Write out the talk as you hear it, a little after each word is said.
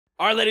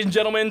All right, ladies and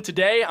gentlemen,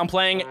 today I'm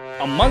playing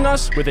Among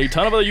Us with a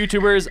ton of other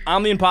YouTubers.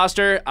 I'm the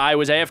imposter. I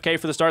was AFK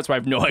for the start, so I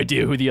have no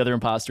idea who the other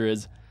imposter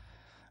is.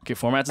 Okay,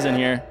 formats is in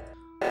here.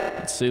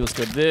 Let's see, let's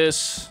get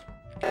this.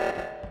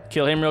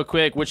 Kill him real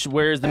quick. Where's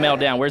the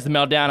meltdown? Where's the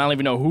meltdown? I don't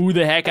even know who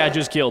the heck I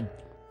just killed.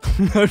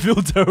 I feel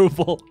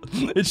terrible.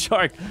 It's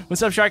Shark.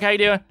 What's up, Shark? How you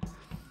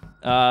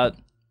doing?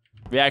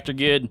 Reactor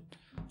good.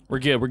 We're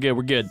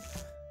good.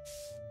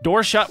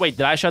 Door shut. Wait,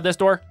 did I shut this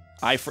door?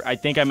 I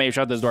think I may have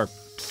shut this door.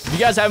 If you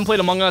guys haven't played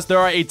Among Us, there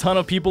are a ton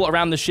of people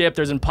around the ship.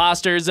 There's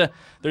imposters.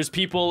 There's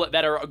people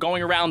that are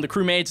going around, the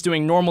crewmates,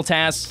 doing normal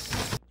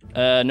tasks.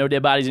 No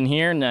dead bodies in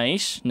here.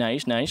 Nice.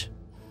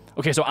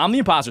 Okay, so I'm the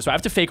imposter, so I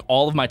have to fake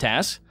all of my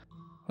tasks.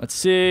 Let's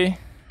see.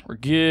 We're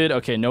good.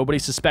 Okay, nobody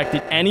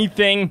suspected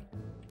anything.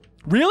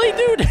 Really,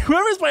 dude?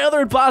 Whoever's my other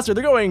imposter,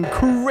 they're going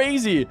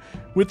crazy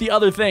with the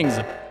other things.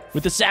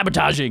 With the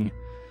sabotaging.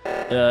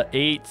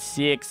 8,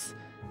 6,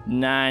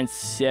 9,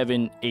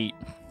 7, 8.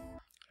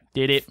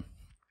 Did it.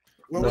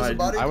 Where was the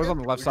body? I was on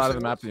the left side of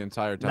the map the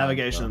entire time.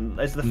 Navigation.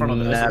 It's the front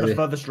of it. It's the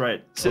furthest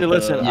right. See,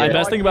 listen, the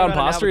best thing about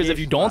imposter is if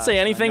you don't say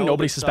anything,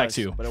 nobody suspects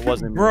you. But it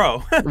wasn't.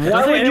 Bro.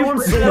 Why would anyone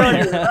say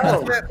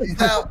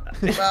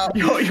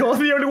You're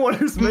the only one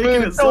who's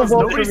making it so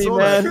nobody saw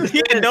that.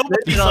 Yeah,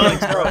 nobody saw it,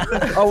 bro.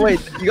 Oh wait,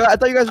 I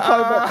thought you guys were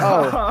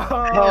talking about.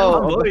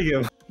 I'm voting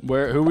you. Who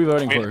are we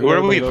voting for? Who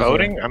are we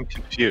voting? I'm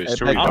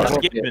confused. I'm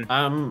skipping.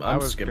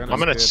 I'm skipping. I'm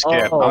gonna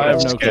skip. I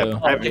have no clue.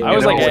 I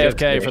was like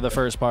AFK for the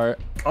first part.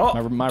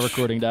 My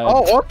recording died.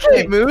 Oh,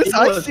 okay, Moose.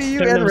 I see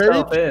you and ready.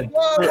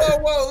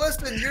 Whoa,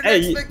 listen. Your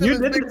next victim is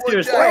Big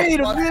Boy Jack. Wait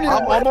a minute.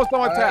 I'm almost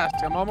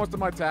on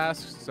my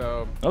task.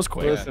 So that was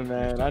quick. Listen,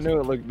 man. I knew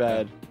it looked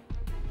bad.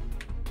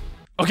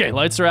 Okay,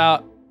 lights are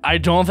out. I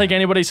don't think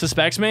anybody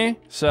suspects me,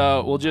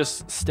 so we'll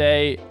just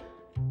stay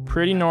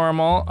pretty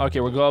normal. Okay,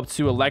 we'll go up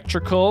to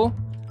electrical.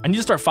 I need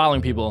to start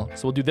following people,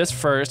 so we'll do this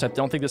first. I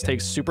don't think this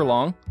takes super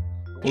long.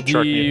 We'll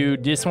do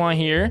this one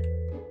here.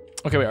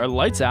 Okay, wait, are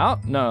lights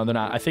out? No, they're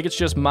not. I think it's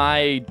just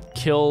my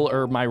kill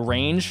or my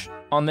range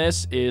on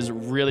this is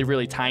really,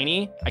 really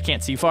tiny. I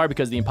can't see far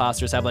because the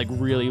imposters have like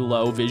really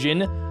low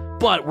vision,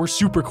 but we're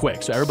super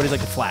quick, so everybody's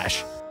like a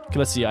flash. Okay,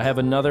 let's see. I have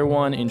another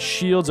one in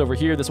shields over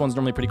here. This one's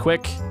normally pretty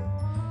quick.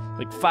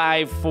 Like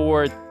 5,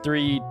 4,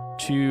 3,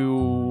 2,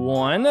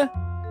 1.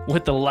 We'll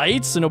hit the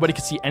lights so nobody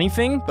can see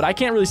anything, but I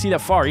can't really see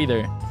that far either.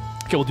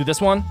 Okay, we'll do this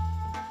one.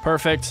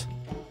 Perfect.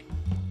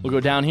 We'll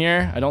go down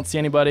here. I don't see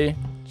anybody.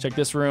 Check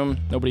this room.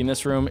 Nobody in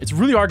this room. It's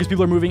really hard because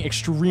people are moving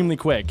extremely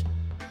quick.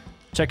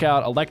 Check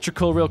out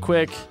electrical real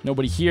quick.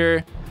 Nobody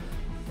here.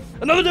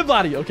 Another dead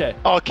body. Okay.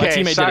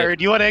 Okay, Siren,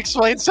 do you want to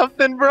explain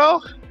something, bro?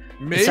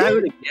 Me?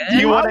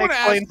 You want to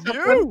explain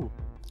something?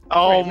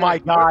 Oh my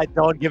God!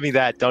 Don't give me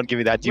that! Don't give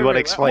me that! Do you want to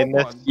explain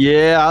this?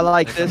 Yeah, I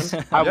like this.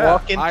 I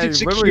walk into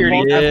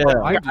security.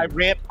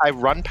 I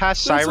run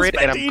past Siren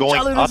and I'm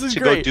going up to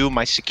go do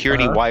my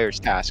security wires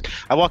task.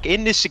 I walk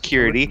into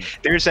security.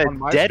 There's a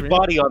dead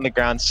body on the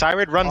ground.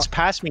 Siren runs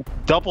past me,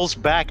 doubles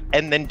back,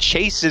 and then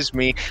chases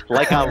me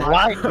like a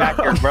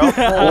linebacker, bro.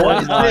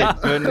 What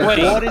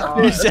is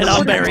this? You said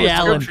I'm Barry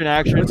Allen.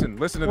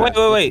 Listen to this.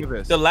 Wait.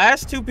 The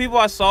last two people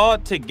I saw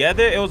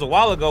together, it was a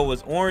while ago,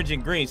 was orange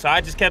and green. So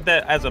I just kept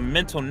that as a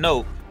mental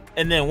note,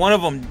 and then one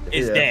of them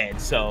is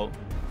dead. So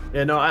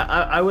yeah, no,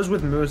 I was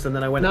with Moose, and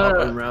then I went up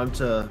and around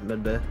to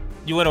mid bay.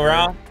 You went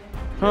around?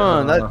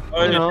 Huh?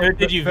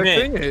 Did you the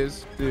vent? thing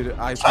is, dude,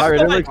 Sorry,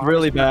 it looks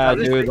really bad,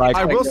 dude. Like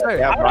I will say,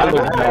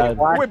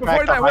 Wait,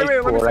 before I die, wait,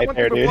 let me say one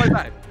thing before I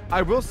die.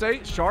 I will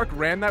say, Shark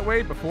ran that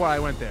way before I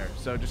went there,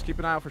 so just keep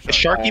an eye out for Shark. Is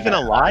Shark even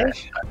alive?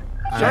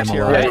 Shark's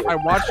here. I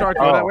watched Shark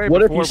go that way.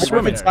 What if he's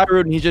swimming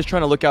Siren and he's just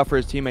trying to look out for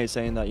his teammates,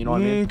 saying that? You know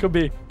what I mean? Could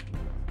be.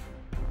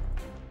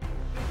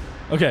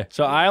 Okay,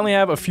 so I only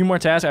have a few more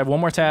tasks. I have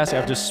one more task. I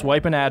have to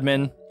swipe an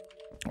admin.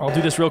 I'll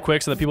do this real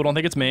quick so that people don't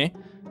think it's me.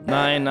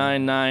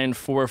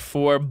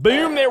 99944.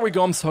 Boom, there we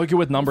go. I'm so good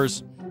with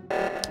numbers.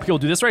 Okay, we'll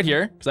do this right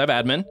here because I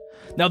have admin.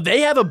 Now, they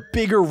have a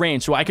bigger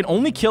range, so I can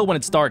only kill when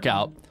it's dark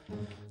out.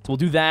 So we'll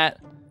do that.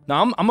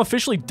 Now, I'm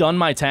officially done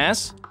my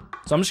tasks.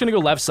 So I'm just going to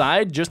go left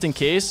side just in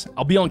case.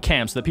 I'll be on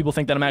cam so that people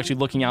think that I'm actually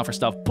looking out for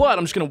stuff. But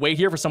I'm just going to wait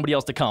here for somebody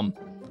else to come.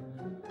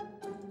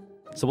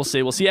 So we'll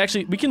see. We'll see.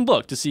 Actually, we can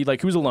look to see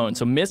like who's alone.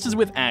 So Mist is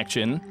with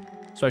Action,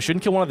 so I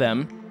shouldn't kill one of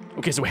them.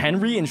 Okay, so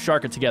Henry and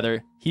Shark are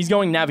together. He's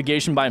going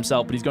navigation by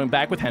himself, but he's going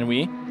back with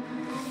Henry.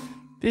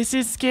 This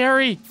is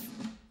scary.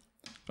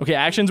 Okay,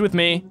 Action's with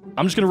me.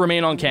 I'm just gonna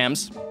remain on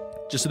cams,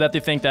 just so that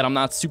they think that I'm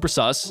not super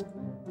sus.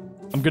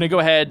 I'm gonna go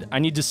ahead. I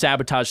need to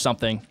sabotage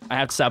something. I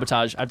have to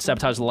sabotage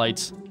the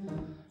lights.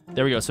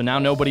 There we go. So now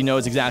nobody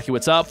knows exactly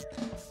what's up.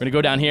 We're gonna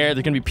go down here.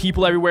 There's gonna be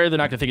people everywhere. They're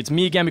not gonna think it's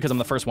me again because I'm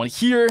the first one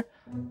here.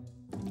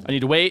 I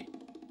need to wait,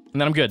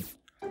 and then I'm good.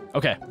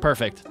 Okay,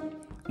 perfect.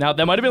 Now,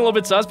 that might have been a little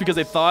bit sus because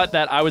they thought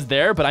that I was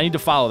there, but I need to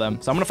follow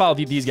them. So I'm going to follow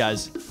these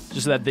guys,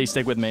 just so that they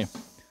stick with me.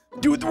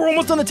 Dude, we're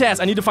almost on the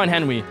task. I need to find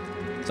Henry.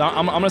 So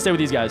I'm going to stay with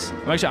these guys.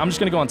 I'm just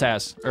going to go on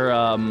task,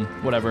 or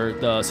whatever,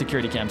 the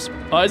security camps.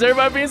 Oh, is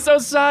everybody being so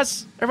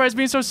sus? Everybody's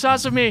being so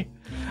sus of me.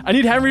 I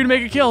need Henry to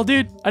make a kill,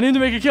 dude. I need him to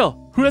make a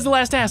kill. Who has the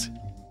last task?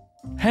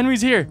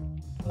 Henry's here.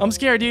 I'm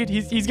scared, dude.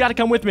 He's got to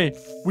come with me.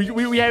 We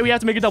have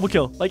to make a double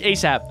kill, like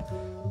ASAP.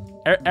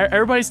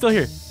 Everybody's still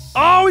here.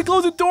 Oh, we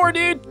closed the door,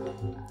 dude.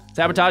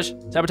 Sabotage.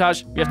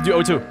 Sabotage. We have to do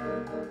O2.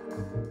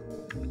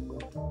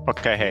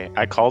 Okay, hey,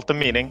 I called the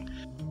meeting.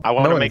 I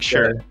want to make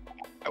sure.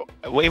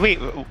 Wait.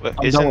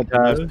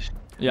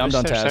 Yeah, I'm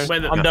done task.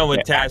 I'm done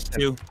with task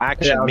 2.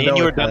 Actually, me and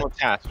you are done with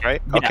task,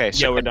 right? Yeah, Okay,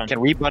 so we're done. Can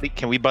we buddy up?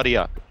 Can we buddy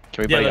up?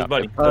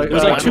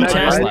 There's like 2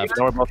 tasks left.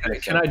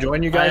 Can I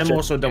join you guys? I am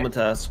also done with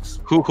tasks.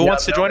 Who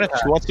wants to join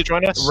us? Who wants to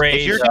join us?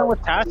 Rage. If you're done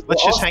with tasks,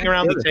 let's just hang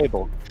around the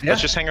table.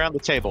 Let's just hang around the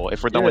table.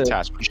 If we're done with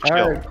tasks, we just chill.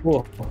 Alright,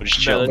 cool. We just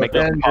chill. Make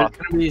Then them there's pop.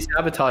 gonna be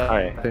sabotage.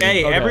 Alright.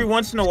 Hey, Okay. every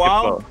once in a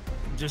while,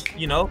 just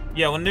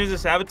when there's a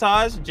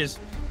sabotage, just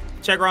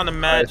check around the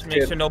match,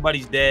 make sure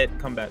nobody's dead,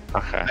 come back.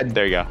 Okay,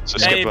 there you go. So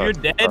Hey, skip if you're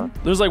dead,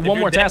 There's like one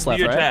more task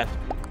left, right?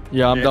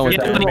 Yeah, I'm done with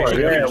Yeah, that.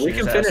 Yeah, we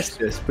can finish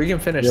this. We can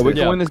finish Yeah, we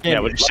this. can win this game. Yeah,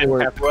 we'll just sit in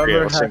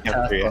cafeteria. We'll sit in Whoever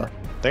had cafeteria.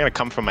 They're gonna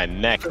come from my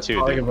neck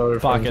too,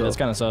 dude. Fuck it, that's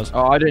kind of sus.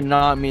 Oh, I did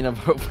not mean to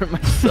vote for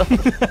myself.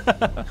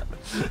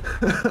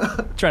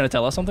 Trying to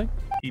tell us something?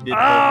 He did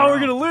Oh, we're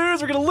gonna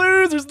lose. We're gonna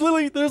lose.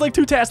 There's like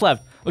 2 tasks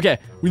left. Okay,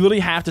 we literally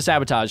have to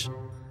sabotage.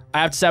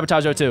 I have to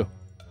sabotage O2.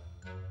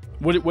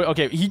 What,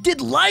 okay, he did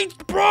lights,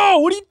 bro.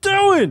 What are you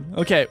doing?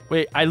 Okay,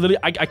 wait. I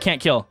can't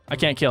kill. I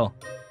can't kill.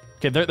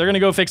 Okay, they're gonna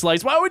go fix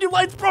lights. Why would you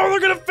lights, bro? They're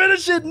gonna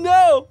finish it.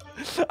 No,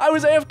 I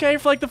was AFK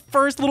for like the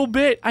first little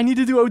bit. I need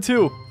to do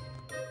O2.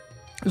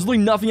 There's literally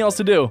nothing else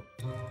to do.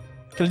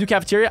 Can I do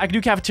cafeteria? I can do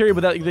cafeteria,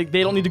 but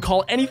they don't need to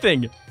call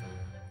anything.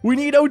 We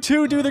need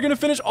O2, dude. They're gonna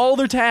finish all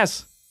their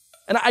tasks,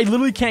 and I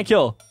literally can't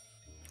kill.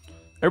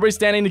 Everybody's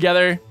standing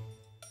together.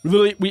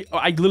 I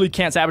literally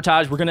can't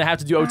sabotage. We're gonna have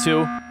to do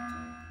O2.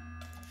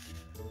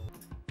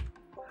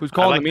 Who's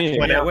calling me?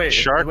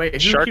 Shark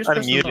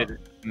unmuted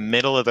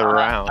middle of the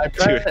round.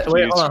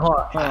 Wait, hold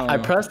on. I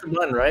pressed the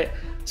button, right?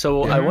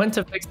 So I went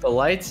to fix the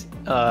lights,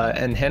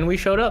 and Henry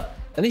showed up,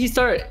 and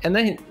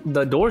then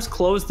the doors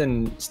closed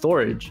in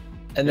storage,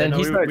 and then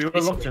he started.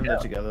 We were locked in there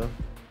together.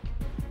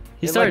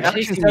 He started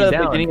chasing me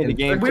down. Beginning of the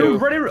game, We were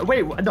ready.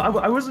 Wait, no,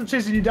 I wasn't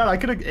chasing you down. I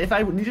could have, if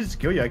I needed to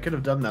kill you, I could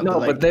have done that.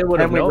 No, but they would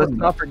have known. Let's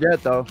not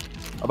forget though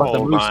about the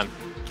moose.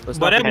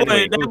 But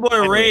that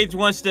boy Rage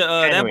wants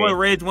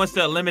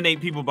to eliminate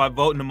people by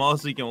voting them all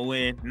so he can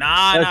win.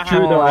 That's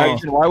true though.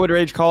 Actually, why would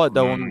Rage call it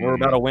though when we're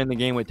about to win the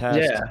game with Taz?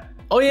 Yeah.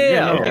 Oh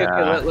yeah. Okay.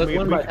 Let's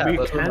win by Taz.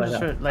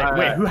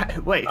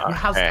 Wait, who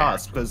has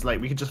tasks? Because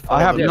like we could just.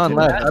 I have none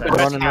left. I've been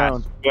running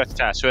around. Who has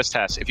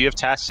tasks? If you have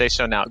tasks, say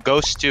so now.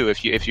 Ghost too.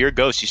 If you're a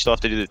ghost, you still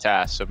have to do the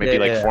task. So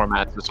maybe 4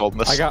 matches holding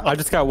this. I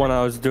just got one.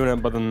 I was doing it,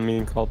 but then the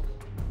meeting called.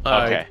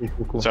 Okay.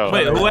 Cool. So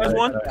wait, who has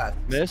one?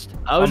 Missed.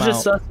 I was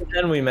just sussing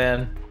Henry,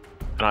 man.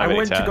 I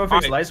went to go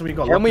fix lights and we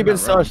got. And we've been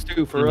sus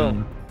too, for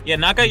real. Yeah,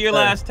 knock out your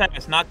last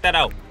task. Knock that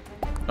out.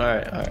 All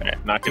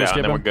right. Knock it out,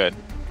 and then we're good.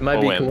 It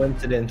might be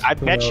coincidence. I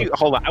bet you.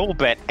 Hold on. I will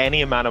bet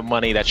any amount of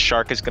money that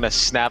Shark is gonna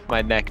snap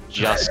my neck.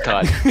 Just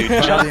cut, dude.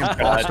 Just the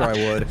imposter, I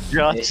would.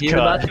 He's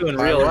about to in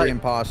real life. The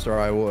imposter,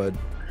 I would.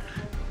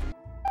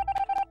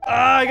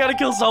 I gotta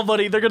kill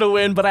somebody. They're gonna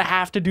win, but I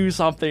have to do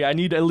something. I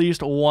need at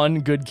least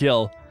 1 good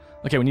kill.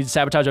 Okay, we need to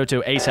sabotage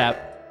O2 ASAP.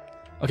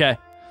 Okay.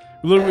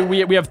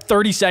 We have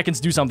 30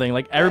 seconds to do something.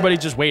 Like, everybody's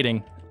just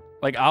waiting.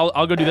 Like,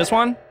 I'll go do this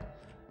one.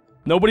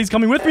 Nobody's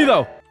coming with me,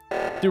 though.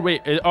 Dude,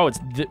 wait.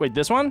 Wait,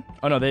 this one?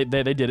 Oh, no, they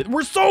did it.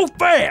 We're so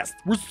fast.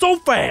 We're so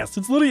fast.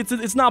 It's literally,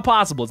 it's not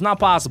possible. It's not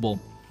possible.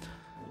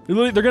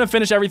 They're gonna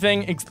finish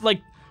everything. It's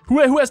like, who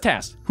has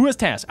tasks? Who has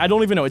tasks? I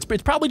don't even know. It's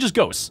probably just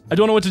ghosts. I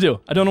don't know what to do.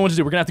 We're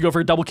gonna have to go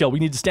for a double kill. We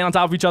need to stand on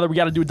top of each other. We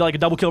gotta do like a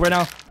double kill right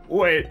now.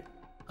 Wait.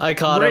 I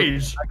caught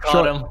him.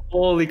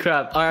 Holy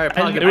crap. All right,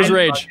 Pocket. It was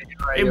Rage.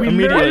 We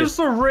literally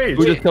saw Rage.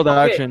 Who just killed that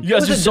action? You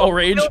guys just saw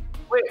Rage?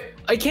 Wait,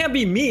 it can't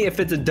be me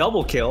if it's a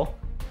double kill.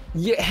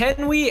 Yeah,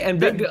 Henry and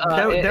Big.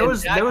 There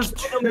was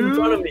 2 in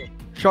front of me.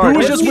 Who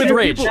was just with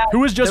Rage? Who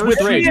was just with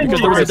Rage because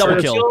there was a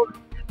double kill?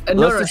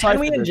 No,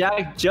 Henry and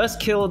Jack just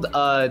killed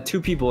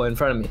 2 people in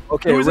front of me.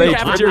 Okay, Rage,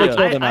 Rage, where did they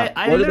kill them at?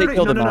 Where did they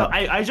kill them at?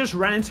 I just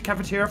ran into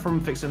cafeteria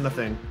from fixing the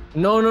thing.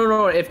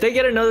 No. If they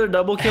get another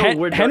double kill,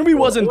 we're done. Henry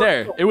wasn't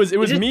there. It was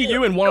me,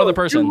 you, and one other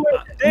person.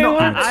 No,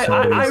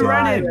 I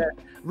ran in.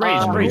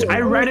 Rage. I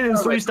ran in and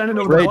saw you standing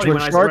over the body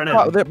when I ran in.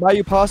 Rage, by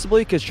you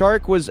possibly? Because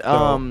Shark was,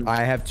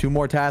 I have 2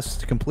 more tasks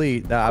to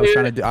complete that I was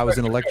trying to do. I was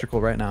in electrical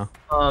right now.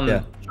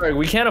 Yeah. Sorry,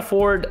 we can't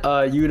afford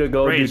you to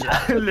go do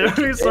that. I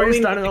literally saw you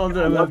standing on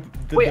the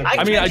Wait,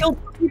 I killed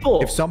 2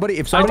 people. If somebody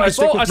I can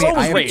stick with me,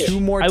 I have Rage. 2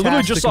 more I tasks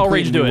literally just saw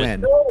Rage do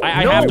it.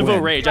 I have to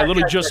vote Rage. I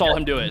literally just saw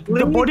him do it.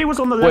 The body was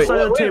on the left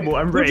side of the table,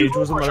 and Rage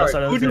was on the left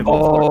side of the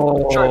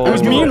table. It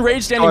was me and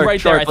Rage standing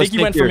right there. I think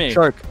you went for me.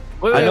 Shark.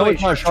 I know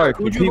it's not Shark.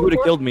 He would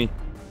have killed me.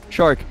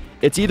 Shark.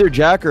 It's either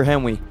Jack or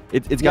Henry.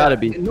 It's gotta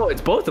be. No,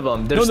 it's both of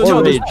them. No,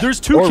 there's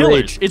 2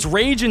 killers. It's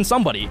Rage and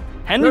somebody.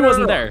 Henry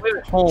wasn't there.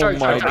 Oh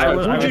my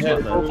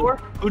god.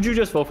 Who'd you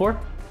just vote for?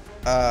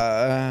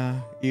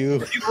 You.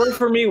 If you vote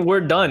for me,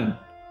 we're done.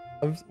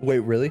 Wait,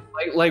 really?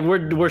 Like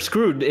we're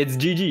screwed. It's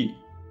GG.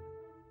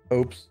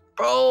 Oops.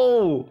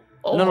 Bro.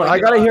 No, I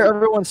gotta hear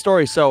everyone's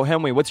story. So,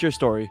 Henry, what's your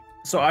story?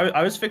 So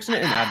I was fixing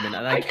it in admin,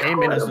 and I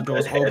came in as the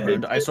doors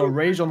opened. I saw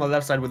Rage on the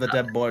left side with a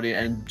dead body,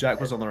 and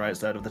Jack was on the right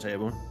side of the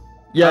table.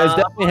 Yeah, it's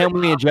definitely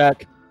Henry and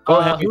Jack. Who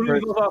do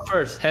we go about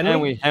first?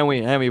 Henry, vote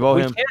we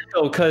him. can't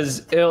go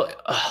because it'll.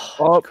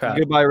 Crap.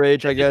 Goodbye,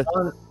 Rage, I guess.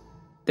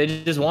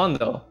 They just won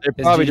though. They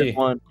probably just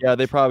won. Yeah,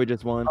 they probably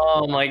just won.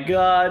 Oh my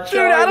god,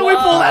 dude! How do we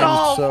pull that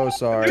off? I'm so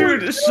sorry.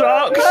 Dude,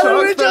 Shark,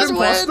 third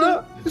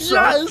imposter.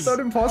 Shark, third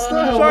imposter.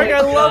 Shark,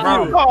 I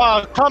love you.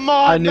 Oh, come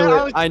on! I knew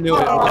it. I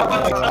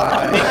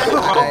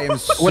am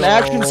so when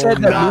Action said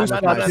that Moose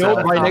got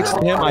killed right next to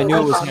him, I knew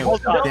it was him.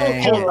 Hold on.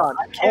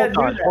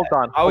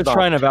 I was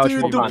trying to vouch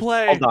for Dude, him.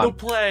 the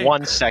play.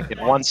 1 second.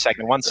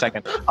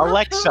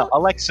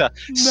 Alexa,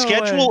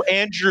 schedule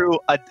Andrew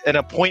an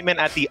appointment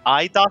at the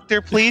eye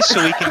doctor, please,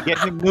 so we can get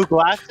him new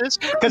glasses.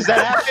 Because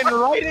that happened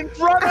right in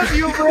front of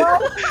you, bro.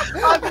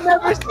 I've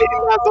never seen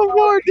that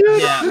before,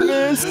 dude. Yeah.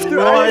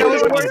 I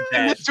was working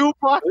in the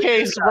Tupac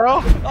case,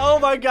 bro. Oh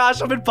my gosh,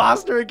 I'm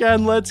imposter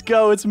again. Let's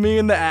go. It's me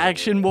and the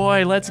Action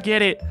boy. Let's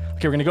get it.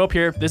 Okay, we're gonna go up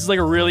here. This is like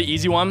a really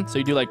easy one. So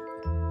you do like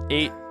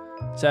 8,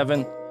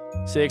 7,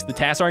 6. The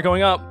tasks aren't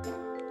going up.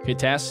 Okay,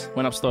 tasks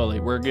went up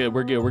slowly. We're good.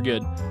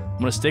 I'm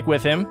gonna stick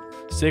with him.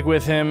 I'm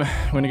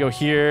gonna go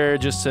here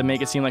just to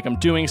make it seem like I'm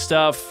doing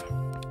stuff.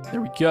 There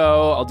we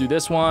go. I'll do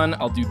this one.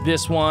 I'll do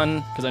this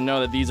one because I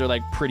know that these are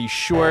like pretty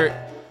short.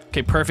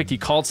 Okay, perfect. He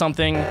called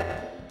something.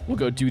 We'll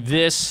go do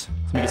this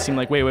to make it seem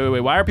like, wait.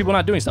 Why are people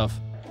not doing stuff?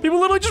 People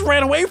literally just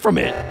ran away from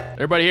it.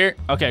 Everybody here?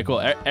 Okay,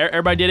 cool.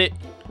 Everybody did it.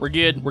 We're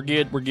good.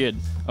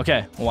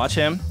 Okay, we'll watch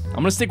him. I'm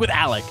gonna stick with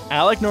Alec.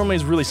 Alec normally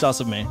is really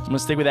sus of me. I'm gonna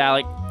stick with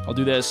Alec. I'll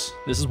do this.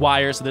 This is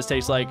wire, so this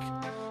takes like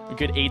a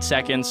good 8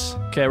 seconds.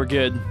 Okay, we're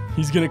good.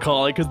 He's gonna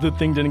call it because the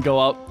thing didn't go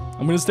up.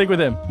 I'm gonna stick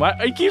with him. Why?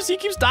 He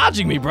keeps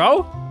dodging me,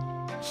 bro.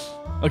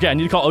 Okay, I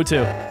need to call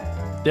O2.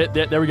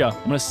 There we go.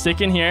 I'm gonna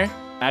stick in here,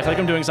 act like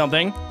I'm doing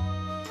something.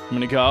 I'm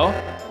gonna go.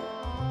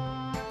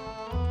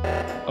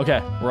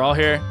 Okay, we're all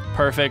here.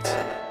 Perfect.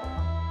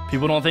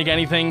 People don't think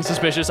anything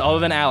suspicious other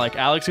than Alec.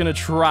 Alec's gonna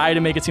try to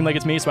make it seem like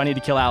it's me, so I need to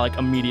kill Alec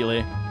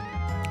immediately.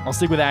 I'll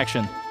stick with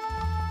Action.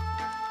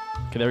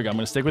 Okay, there we go. I'm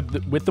gonna stick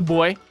with the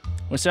boy.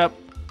 What's up,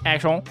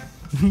 Action?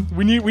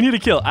 we need a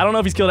kill. I don't know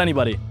if he's killed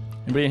anybody.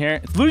 Anybody in here?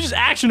 It's literally just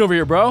Action over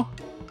here, bro.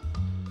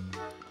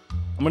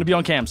 I'm gonna be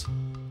on cams.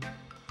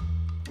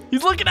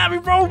 He's looking at me,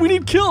 bro. We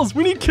need kills.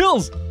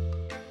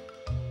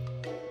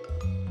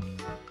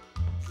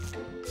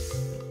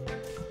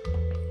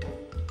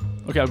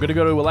 Okay, I'm gonna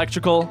go to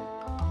electrical.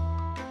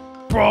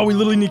 Bro, we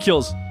literally need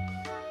kills.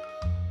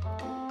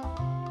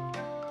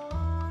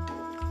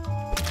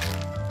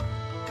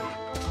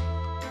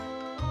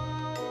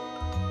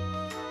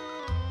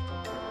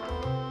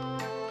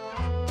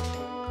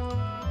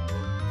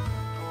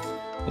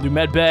 We'll do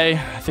med bay.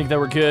 I think that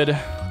we're good.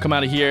 Come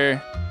out of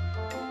here.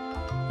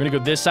 We're gonna go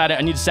this side.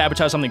 I need to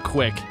sabotage something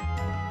quick.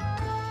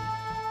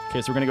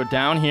 Okay, so we're gonna go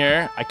down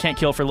here. I can't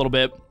kill for a little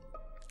bit.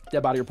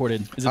 Dead body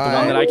reported. Is it the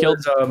one that I killed?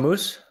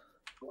 Moose?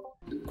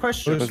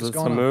 Question. Who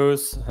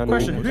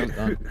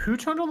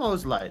turned on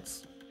those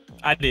lights?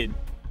 I did.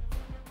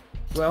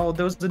 Well,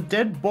 there was a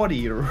dead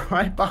body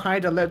right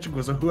behind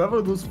electrical, so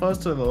whoever was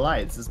first to the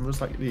lights is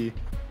most likely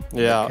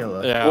the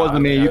killer. It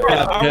wasn't me. You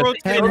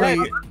Henry.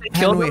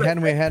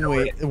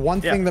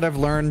 One thing that I've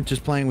learned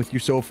just playing with you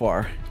so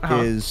far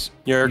is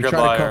you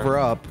try to cover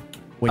up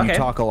when you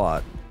talk a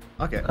lot.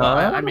 Okay.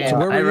 I mean, so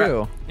where were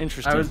you?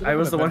 Interesting. I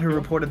was the one who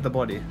reported the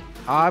body.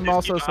 I'm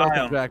also sus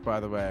of Jack,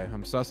 by the way.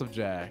 I'm sus of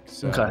Jack.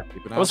 So okay.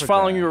 I was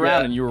following you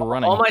around and you were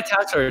running. All my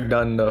tasks are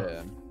done though.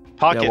 Yeah.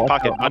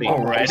 Pocket, buddy.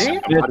 Already?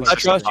 I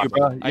trust you,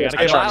 bro. I have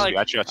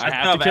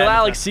to kill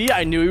Alex. See,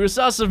 I knew he was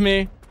sus of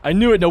me. I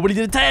knew it. Nobody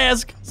did a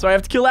task, so I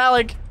have to kill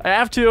Alec. I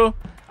have to.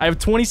 I have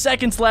 20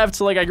 seconds left,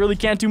 so like I really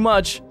can't do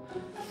much.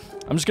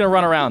 I'm just gonna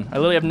run around. I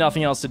literally have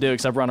nothing else to do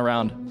except run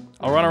around.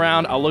 I'll run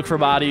around. I'll look for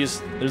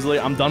bodies.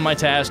 I'm done my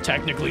task,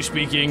 technically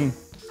speaking.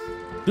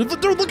 Dude,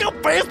 look how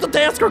fast the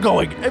tasks are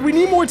going. And we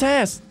need more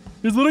tasks.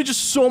 There's literally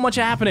just so much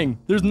happening.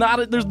 There's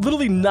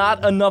literally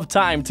not enough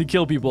time to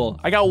kill people.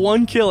 I got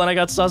 1 kill and I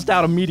got sussed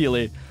out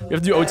immediately. We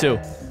have to do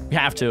O2. We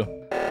have to.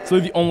 It's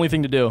literally the only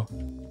thing to do.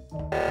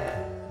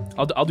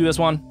 I'll do this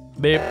one.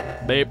 Babe.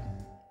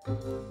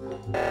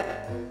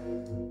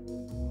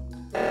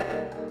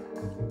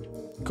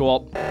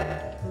 Cool.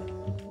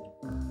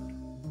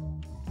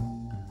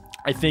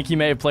 I think he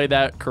may have played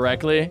that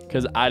correctly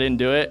because I didn't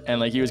do it and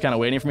like he was kind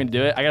of waiting for me to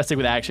do it. I gotta stick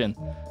with Action.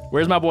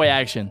 Where's my boy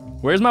Action?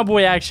 Where's my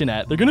boy Action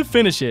at? They're gonna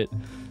finish it.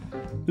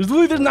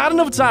 There's not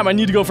enough time. I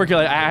need to go for a kill.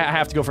 I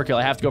have to go for a kill.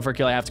 I have to go for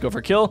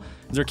a kill.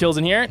 Is there kills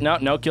in here?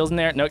 No kills in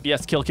there. No,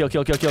 yes, kill.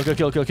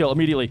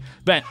 Immediately.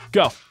 Vent,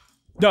 go.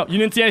 No, you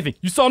didn't see anything.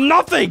 You saw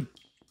nothing.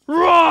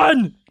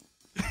 Run!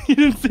 You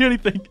didn't see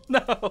anything.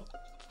 No.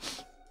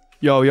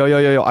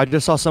 Yo. I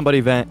just saw somebody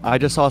vent.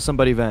 Either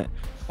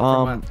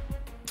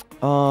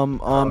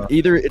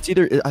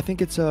I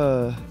think it's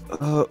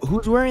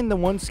who's wearing the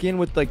one skin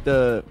with like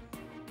the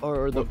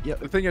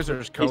The thing is,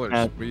 there's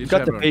colors. We each got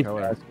have the our face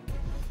color. mask.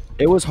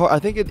 It was hard. I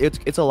think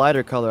it's a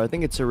lighter color. I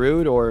think it's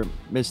Sarud or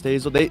Miss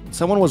Hazel.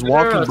 Someone was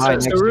walking by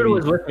next to me. Sarud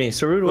was with me.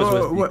 Sarud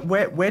was with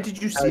me. Where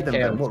did you see them?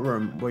 In what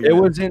room? It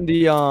was in the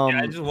Yeah,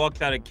 I just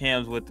walked out of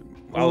Cam's with.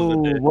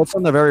 What's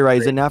on the very right?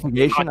 Is it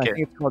navigation? I think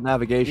it's called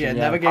navigation. Yeah,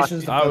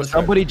 navigation's the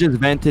somebody just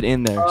vented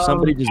in there.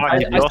 Somebody just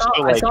vented.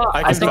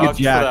 I think it's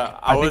Jack.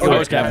 I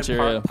was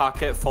cafeteria.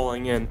 Pocket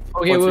falling in.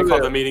 Okay, Once we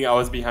called the meeting, I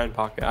was behind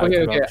Pocket.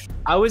 Okay.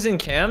 I was in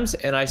Cam's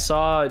and I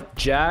saw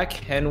Jack,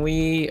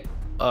 Henry,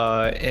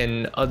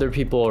 and other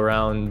people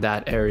around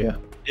that area.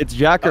 It's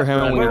Jack or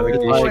Henry.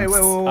 Wait,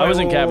 I was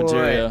in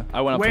cafeteria. I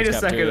went up Wait to a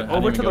second.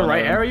 Over to the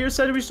right area, you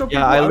said we saw people?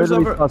 Yeah, I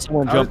literally saw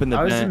someone jump in the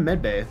I was vent. in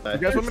mid bay. You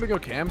guys want me to go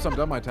cams? I'm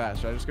done my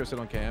task. Should I just go sit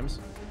on cams?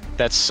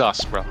 That's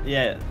sus, bro.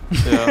 Yeah.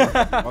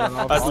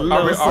 Are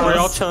we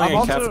all chilling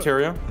in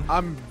cafeteria?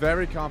 I'm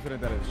very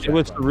confident that it's Jack. It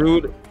was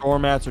Rude, or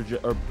Mats, or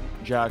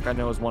Jack. I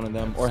know it was one of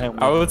them. Or Henry.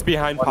 I was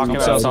behind Pocket.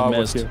 I saw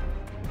it you.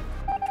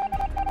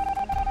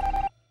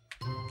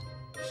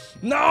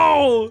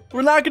 No!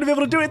 We're not gonna be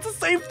able to do it. It's the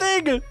same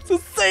thing. It's the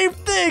same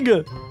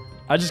thing.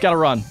 I just gotta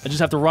run. I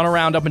just have to run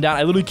around up and down.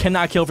 I literally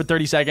cannot kill for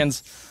 30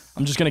 seconds.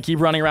 I'm just gonna keep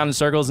running around in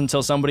circles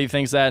until somebody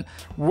thinks that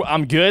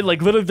I'm good.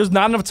 Like literally, there's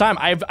not enough time.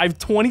 I have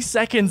 20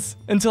 seconds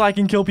until I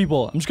can kill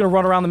people. I'm just gonna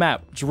run around the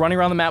map. Just running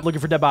around the map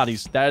looking for dead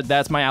bodies.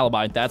 That's my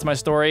alibi. That's my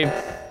story.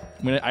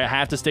 I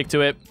have to stick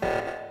to it.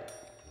 I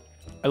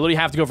literally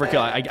have to go for a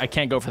kill. I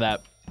can't go for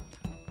that.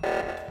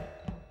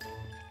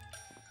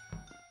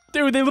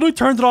 Dude, they literally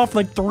turned it off in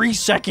like 3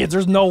 seconds.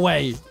 There's no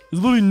way.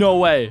 There's literally no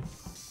way.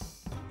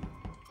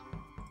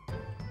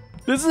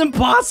 This is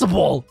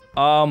impossible.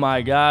 Oh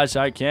my gosh,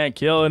 I can't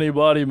kill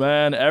anybody,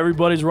 man.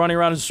 Everybody's running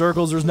around in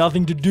circles. There's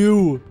nothing to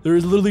do. There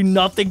is literally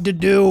nothing to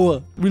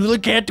do. We literally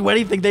can't do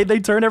anything. They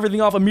turn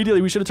everything off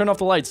immediately. We should have turned off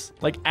the lights.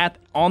 Like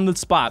on the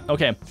spot.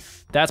 Okay,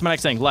 that's my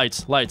next thing.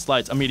 Lights.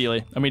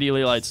 Immediately.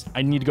 Immediately lights.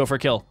 I need to go for a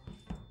kill.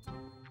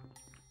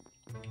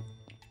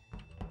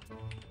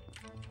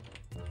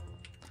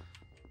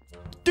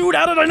 Dude,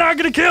 how did I not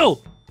get a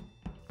kill?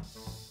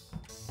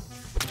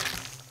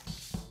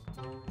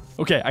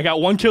 Okay, I got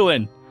 1 kill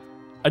in.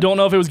 I don't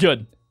know if it was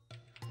good.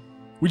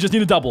 We just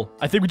need a double.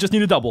 I think we just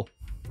need a double.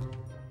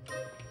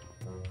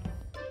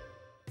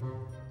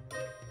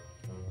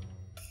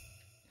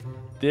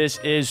 This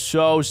is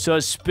so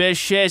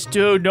suspicious,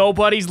 dude.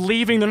 Nobody's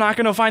leaving. They're not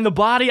gonna find the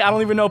body. I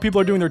don't even know if people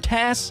are doing their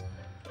tasks.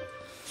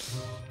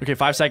 Okay,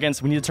 5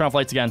 seconds. We need to turn off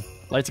lights again.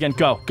 Lights again.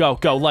 Go.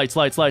 Lights.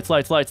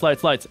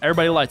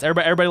 Everybody lights.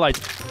 Everybody lights.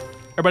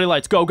 Everybody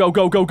lights. Go.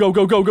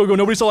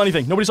 Nobody saw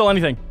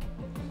anything.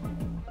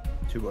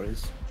 2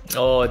 bodies.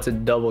 Oh, it's a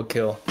double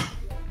kill.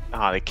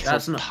 Ah, they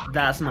killed.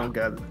 That's not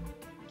good.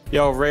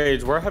 Yo,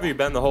 Rage, where have you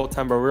been the whole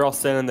time, bro? We were all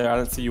standing there. I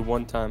didn't see you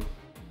one time.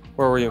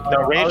 Where were you?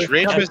 No, Rage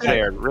was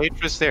there.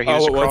 Rage was there. He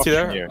was across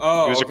from you.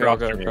 Oh, he was okay, across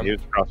from you. He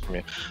was across from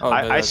you.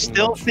 I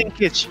still think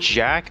it's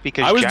Jack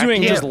because I was Jack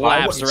doing just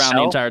laps around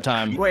the entire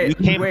time. You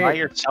came by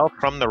yourself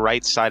from the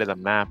right side of the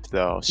map,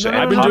 though. So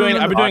I've been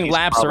doing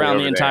laps around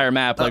the entire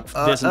map, like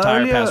this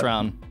entire past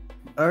round.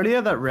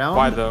 Earlier that round,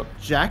 why though?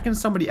 Jack and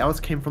somebody else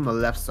came from the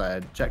left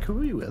side. Jack, who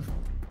were you with?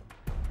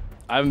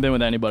 I haven't been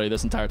with anybody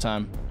this entire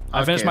time.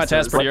 I finished my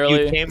test pretty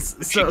early.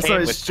 So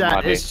it's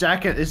Jack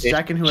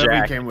and whoever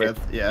you came with.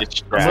 Yeah.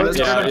 So let's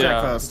go to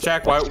Jack first.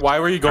 Jack, why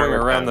were you going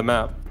around the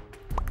map?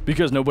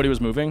 Because nobody was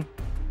moving.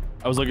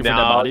 I was looking for dead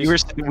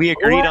bodies. We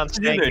agreed on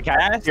staying in the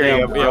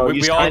cafeteria. We all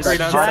agreed on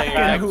staying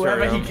in the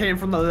whoever he came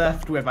from the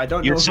left with. I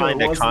don't know who it was. You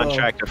signed a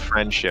contract of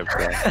friendship,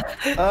 bro.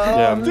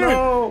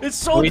 No. It's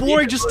so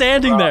boring just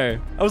standing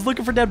there. I was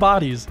looking for dead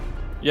bodies.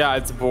 Yeah,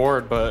 it's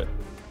bored, but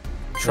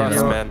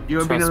trust, man. You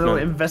were being a little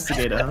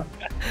investigator, huh?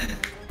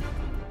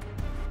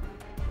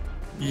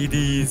 It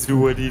is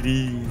what it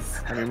is.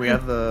 I mean, we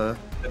have the...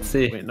 Let's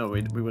see. Wait, no,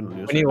 we wouldn't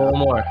lose. We need one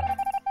more.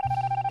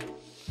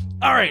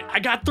 All right, I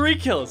got 3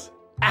 kills.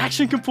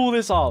 Action can pull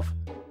this off.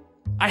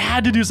 I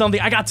had to do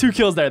something. I got 2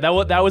 kills there. That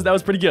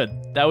was pretty good.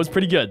 That was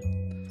pretty good.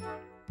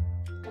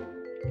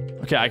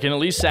 Okay, I can at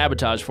least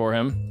sabotage for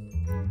him.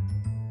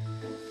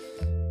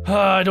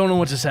 I don't know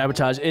what to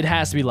sabotage. It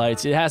has to be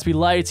lights. It has to be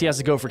lights. He has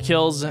to go for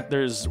kills.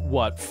 There's,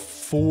 what,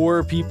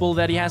 4 people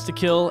that he has to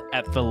kill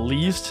at the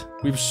least?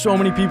 We have so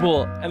many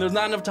people, and there's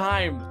not enough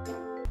time.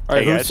 All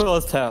right, who still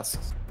has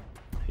tasks?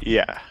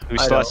 Yeah, who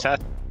still has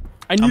tasks?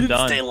 I needed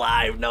to stay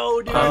live.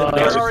 No, dude.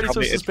 They're already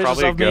so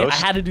suspicious of me. I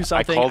had to do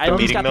something. I called the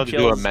meeting though to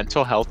do a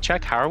mental health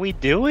check. How are we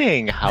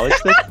doing? How is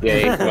the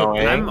day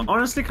going? I'm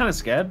honestly kind of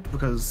scared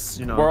because,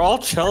 you know, we're all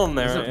chilling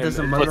there. There's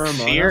a murder among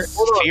us. Fear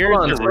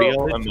is a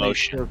real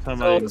emotion.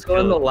 So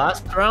in the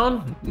last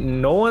round,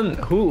 no one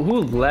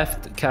who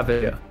left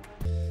cafeteria.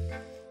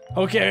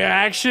 Okay,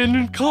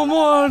 Action, come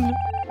on.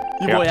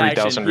 You got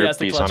 3,000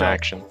 rupees on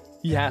Action.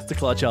 He has to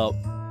clutch up.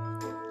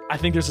 I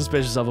think they're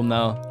suspicious of him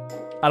though.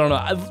 I don't know.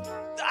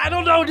 I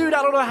don't know, dude.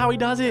 I don't know how he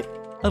does it.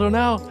 I don't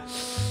know.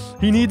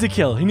 He needs a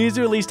kill. He needs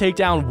to at least take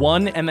down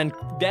 1, and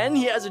then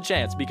he has a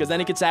chance, because then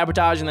he could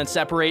sabotage and then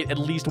separate at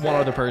least 1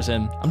 other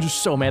person. I'm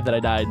just so mad that I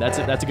died. That's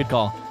a good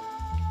call.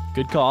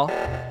 Good call.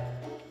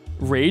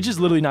 Rage is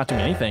literally not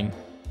doing anything.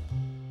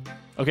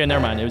 Okay,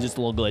 never mind. It was just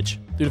a little glitch.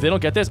 Dude, if they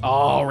don't get this,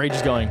 oh, Rage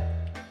is going.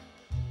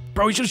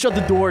 Bro, you should have shut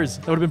the doors.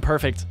 That would have been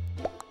perfect.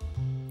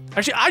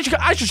 Actually,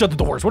 I should shut the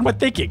doors. What am I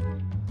thinking?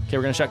 Okay,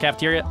 we're gonna shut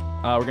cafeteria.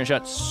 We're gonna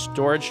shut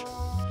storage.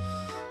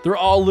 They're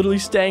all literally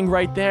staying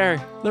right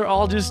there. They're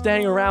all just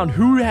staying around.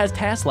 Who has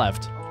tasks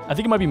left? I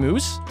think it might be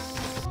Moose.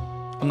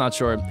 I'm not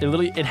sure.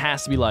 It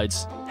has to be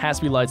lights. Has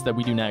to be lights that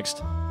we do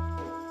next.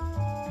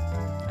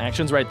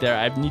 Action's right there.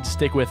 I need to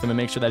stick with him and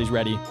make sure that he's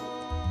ready.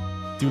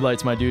 Do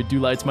lights, my dude. Do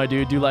lights, my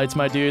dude. Do lights,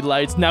 my dude.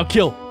 Lights. Now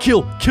kill.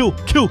 Kill. Kill.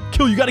 Kill.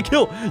 Kill. You gotta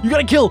kill. You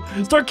gotta kill.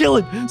 Start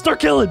killing. Start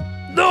killing.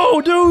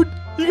 No, dude.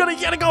 You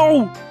gotta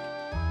go.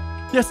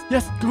 Yes.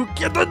 Yes.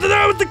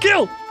 That was the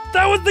kill.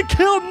 That was the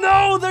kill.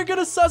 No, they're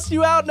gonna suss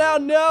you out now.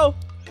 No.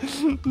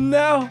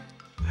 No.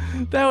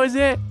 That was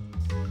it.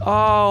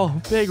 Oh,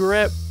 big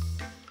rip.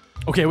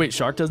 Okay, wait.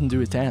 Shark doesn't do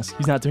his task.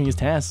 He's not doing his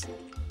task.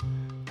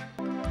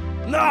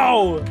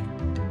 No.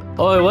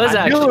 Oh, it was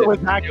actually. I knew it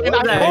was actually.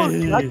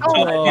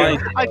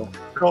 I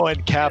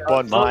going cap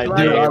on mine,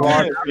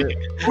 dude.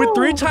 With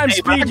 3 times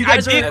speed, you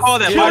guys are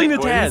killing the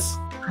task.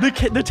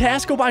 The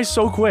tasks go by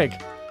so quick.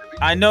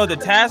 I know the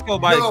task go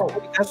by. Bro,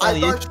 I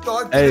thought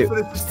Shark didn't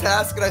finish his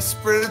task, and I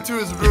sprinted to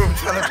his room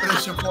trying to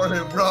finish it for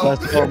him, bro.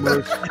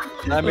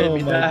 That made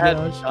me mad.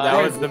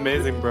 That was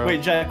amazing, bro.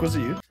 Wait, Jack, was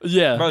it you?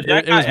 Yeah. Bro,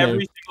 Jack got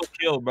every single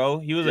kill, bro.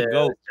 He was a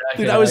goat.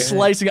 Dude, I was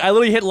slicing. I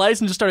literally hit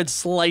lights and just started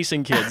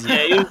slicing kids.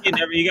 Yeah,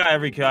 he got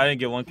every kill. I didn't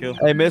get 1 kill.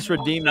 Hey, Miss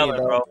Redeem me,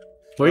 bro.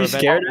 Were you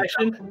scared,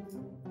 Action?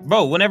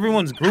 Bro, when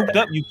everyone's grouped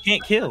up, you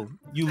can't kill.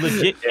 You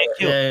legit can't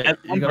kill. Yeah,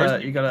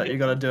 you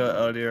gotta do it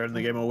earlier in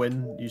the game or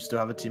win. You still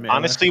have a teammate.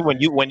 Honestly, when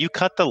you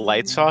cut the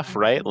lights off,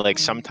 right? Like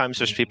sometimes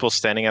there's people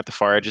standing at the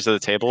far edges of the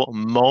table.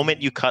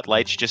 Moment you cut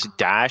lights, just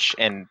dash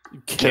and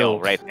kill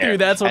right there.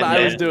 Dude, that's what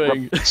I was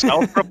doing.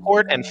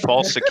 Self-report and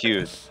false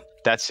accuse.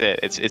 That's it.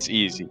 It's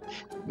easy.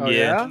 Oh,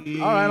 yeah. All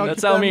right.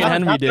 That's how me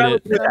and Henry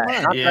did it.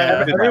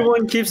 Yeah.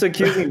 Everyone keeps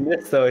accusing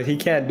this though. He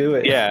can't do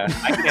it. Yeah,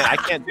 I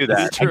can't do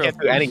that. I can't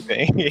do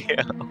anything.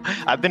 Yeah.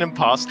 I've been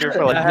imposter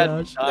for like.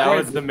 That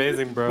was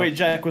amazing, bro. Wait,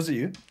 Jack, was it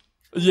you?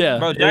 Yeah.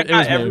 Bro, Jack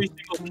got every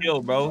single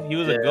kill, bro. He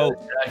was a goat.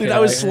 Dude, I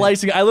was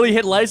slicing. I literally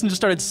hit lights and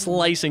just started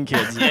slicing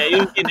kids.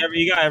 Yeah,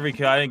 he got every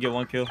kill. I didn't get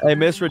 1 kill. Hey,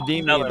 Miss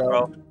Redeem me,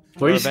 bro.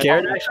 Were you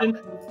scared, Action?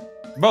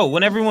 Bro,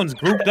 when everyone's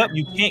grouped up,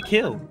 you can't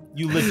kill.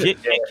 You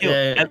legit can't kill.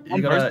 Yeah,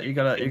 you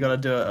gotta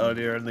do it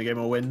earlier in the game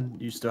or win.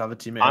 You still have a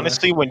teammate.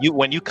 Honestly,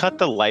 when you cut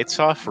the lights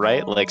off,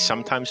 right? Like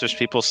sometimes there's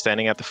people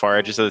standing at the far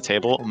edges of the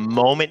table.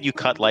 Moment you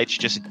cut lights,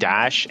 just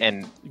dash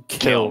and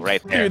kill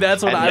right there. Dude,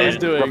 that's what I was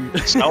doing.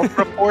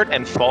 Self-report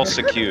and false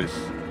accuse.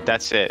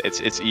 That's it.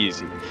 It's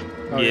easy.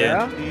 Oh,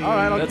 yeah. All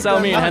right. That's how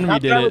me and Henry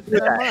did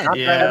it.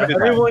 Yeah.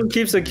 Everyone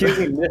keeps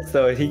accusing this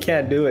though. He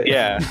can't do it.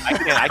 Yeah,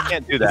 I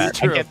can't do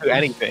that. I can't do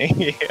anything.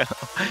 Yeah.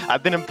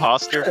 I've been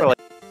imposter for like.